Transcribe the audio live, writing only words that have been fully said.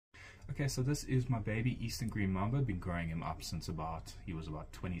Okay, so this is my baby Eastern Green Mamba. Been growing him up since he was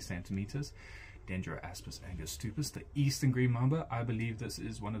about 20 centimeters. Dendroaspis angustupus, the Eastern Green Mamba. I believe this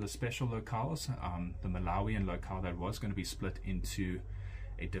is one of the special locales, the Malawian locale that was going to be split into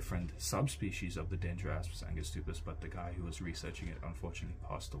a different subspecies of the Dendroaspis angustupus, but the guy who was researching it unfortunately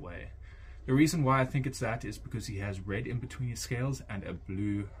passed away. The reason why I think it's that is because he has red in between his scales and a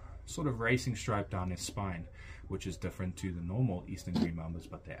blue sort of racing stripe down his spine, which is different to the normal Eastern Green Mambas,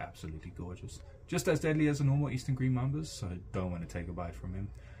 but they're absolutely gorgeous. Just as deadly as the normal Eastern Green Mambas, so I don't want to take a bite from him.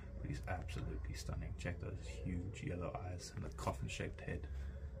 But he's absolutely stunning. Check those huge yellow eyes and the coffin-shaped head.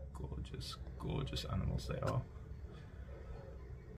 Gorgeous, gorgeous animals they are.